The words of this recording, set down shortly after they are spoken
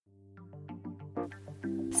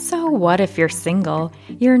So what if you're single?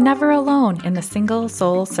 You're never alone in the Single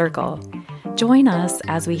Soul Circle. Join us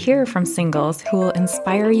as we hear from singles who will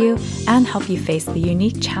inspire you and help you face the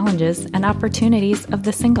unique challenges and opportunities of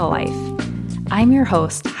the single life. I'm your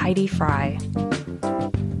host, Heidi Fry.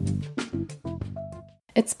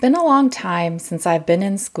 It's been a long time since I've been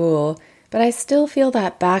in school, but I still feel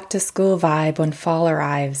that back to school vibe when fall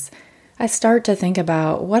arrives. I start to think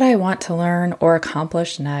about what I want to learn or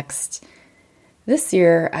accomplish next. This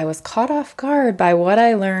year, I was caught off guard by what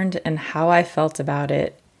I learned and how I felt about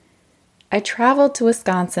it. I traveled to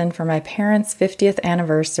Wisconsin for my parents' 50th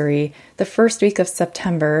anniversary the first week of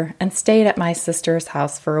September and stayed at my sister's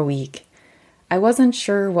house for a week. I wasn't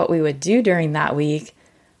sure what we would do during that week,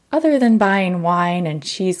 other than buying wine and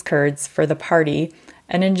cheese curds for the party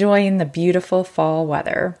and enjoying the beautiful fall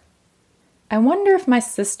weather. I wonder if my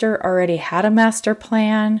sister already had a master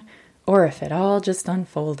plan or if it all just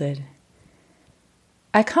unfolded.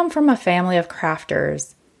 I come from a family of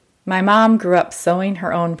crafters. My mom grew up sewing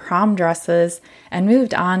her own prom dresses and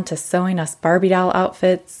moved on to sewing us Barbie doll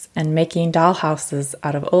outfits and making doll houses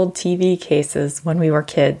out of old TV cases when we were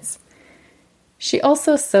kids. She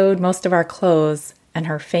also sewed most of our clothes, and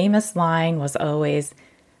her famous line was always,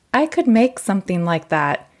 "I could make something like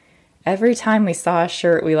that," every time we saw a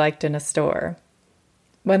shirt we liked in a store.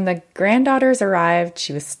 When the granddaughters arrived,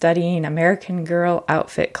 she was studying American Girl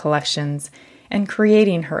outfit collections and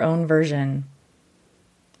creating her own version.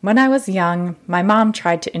 When I was young, my mom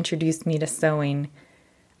tried to introduce me to sewing.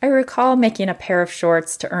 I recall making a pair of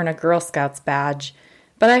shorts to earn a Girl Scouts badge,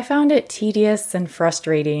 but I found it tedious and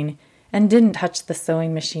frustrating and didn't touch the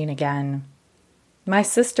sewing machine again. My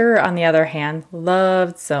sister, on the other hand,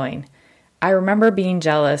 loved sewing. I remember being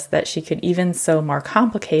jealous that she could even sew more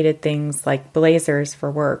complicated things like blazers for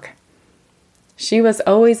work. She was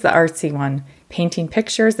always the artsy one, painting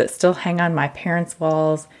pictures that still hang on my parents'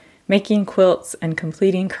 walls, making quilts, and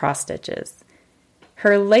completing cross stitches.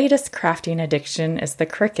 Her latest crafting addiction is the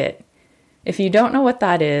Cricut. If you don't know what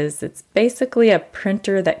that is, it's basically a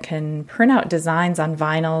printer that can print out designs on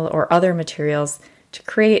vinyl or other materials to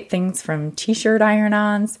create things from t-shirt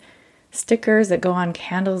iron-ons, stickers that go on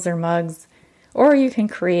candles or mugs, or you can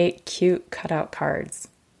create cute cutout cards.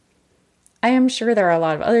 I am sure there are a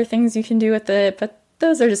lot of other things you can do with it, but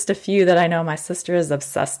those are just a few that I know my sister is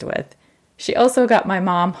obsessed with. She also got my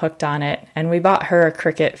mom hooked on it, and we bought her a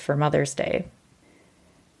Cricut for Mother's Day.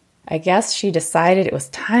 I guess she decided it was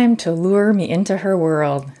time to lure me into her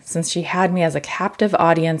world, since she had me as a captive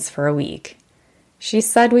audience for a week. She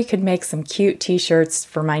said we could make some cute t-shirts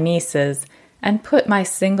for my nieces and put my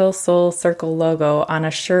Single Soul Circle logo on a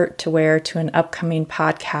shirt to wear to an upcoming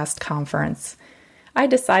podcast conference. I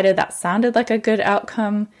decided that sounded like a good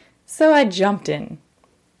outcome, so I jumped in.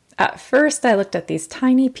 At first, I looked at these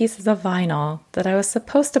tiny pieces of vinyl that I was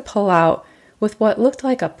supposed to pull out with what looked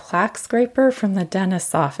like a plaque scraper from the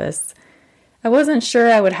dentist's office. I wasn't sure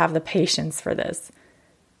I would have the patience for this.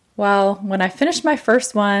 Well, when I finished my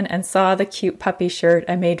first one and saw the cute puppy shirt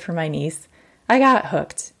I made for my niece, I got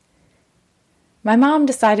hooked. My mom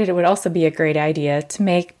decided it would also be a great idea to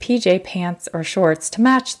make PJ pants or shorts to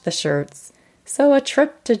match the shirts, so a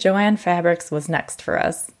trip to Joann Fabrics was next for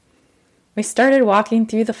us. We started walking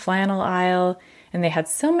through the flannel aisle, and they had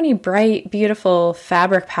so many bright, beautiful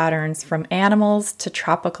fabric patterns from animals to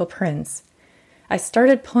tropical prints. I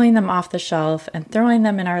started pulling them off the shelf and throwing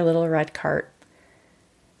them in our little red cart.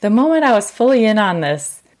 The moment I was fully in on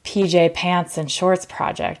this PJ pants and shorts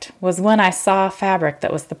project was when I saw a fabric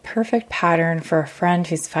that was the perfect pattern for a friend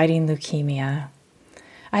who's fighting leukemia.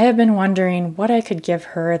 I have been wondering what I could give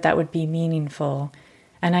her that would be meaningful,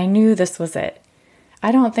 and I knew this was it.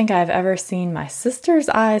 I don't think I've ever seen my sister's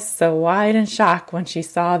eyes so wide in shock when she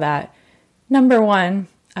saw that. Number one,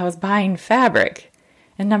 I was buying fabric,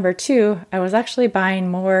 and number two, I was actually buying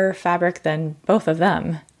more fabric than both of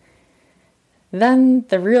them. Then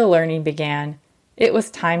the real learning began. It was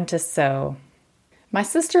time to sew. My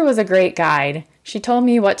sister was a great guide. She told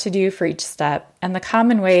me what to do for each step and the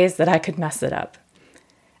common ways that I could mess it up.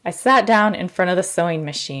 I sat down in front of the sewing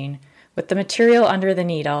machine with the material under the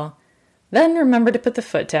needle, then remembered to put the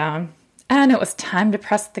foot down, and it was time to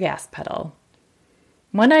press the gas pedal.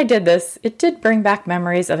 When I did this, it did bring back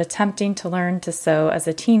memories of attempting to learn to sew as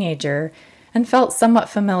a teenager and felt somewhat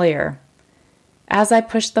familiar. As I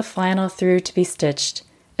pushed the flannel through to be stitched,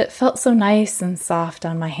 it felt so nice and soft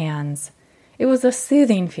on my hands. It was a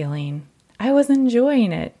soothing feeling. I was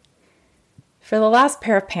enjoying it. For the last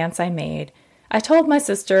pair of pants I made, I told my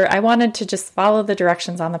sister I wanted to just follow the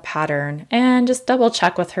directions on the pattern and just double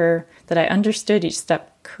check with her that I understood each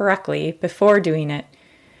step correctly before doing it,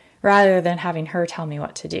 rather than having her tell me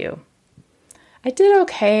what to do. I did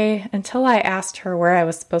okay until I asked her where I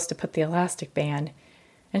was supposed to put the elastic band,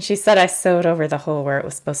 and she said I sewed over the hole where it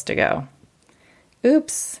was supposed to go.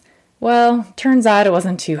 Oops. Well, turns out it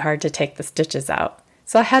wasn't too hard to take the stitches out,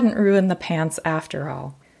 so I hadn't ruined the pants after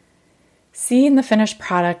all. Seeing the finished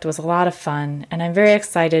product was a lot of fun, and I'm very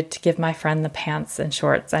excited to give my friend the pants and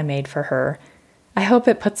shorts I made for her. I hope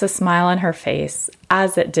it puts a smile on her face,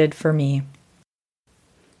 as it did for me.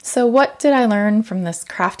 So what did I learn from this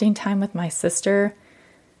crafting time with my sister?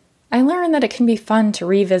 I learned that it can be fun to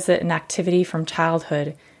revisit an activity from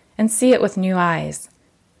childhood and see it with new eyes.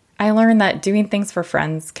 I learned that doing things for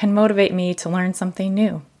friends can motivate me to learn something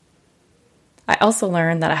new. I also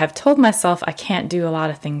learned that I have told myself I can't do a lot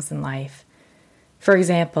of things in life. For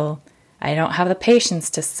example, I don't have the patience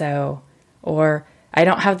to sew, or I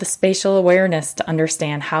don't have the spatial awareness to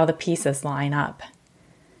understand how the pieces line up.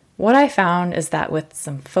 What I found is that with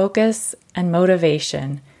some focus and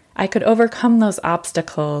motivation, I could overcome those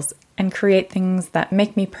obstacles and create things that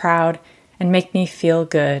make me proud and make me feel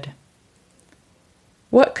good.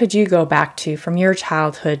 What could you go back to from your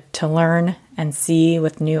childhood to learn and see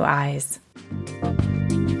with new eyes?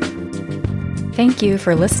 Thank you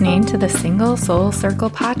for listening to the Single Soul Circle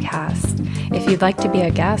podcast. If you'd like to be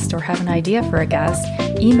a guest or have an idea for a guest,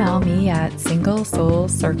 email me at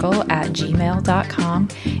singlesoulcircle@gmail.com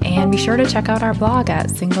and be sure to check out our blog at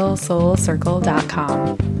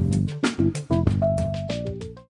singlesoulcircle.com.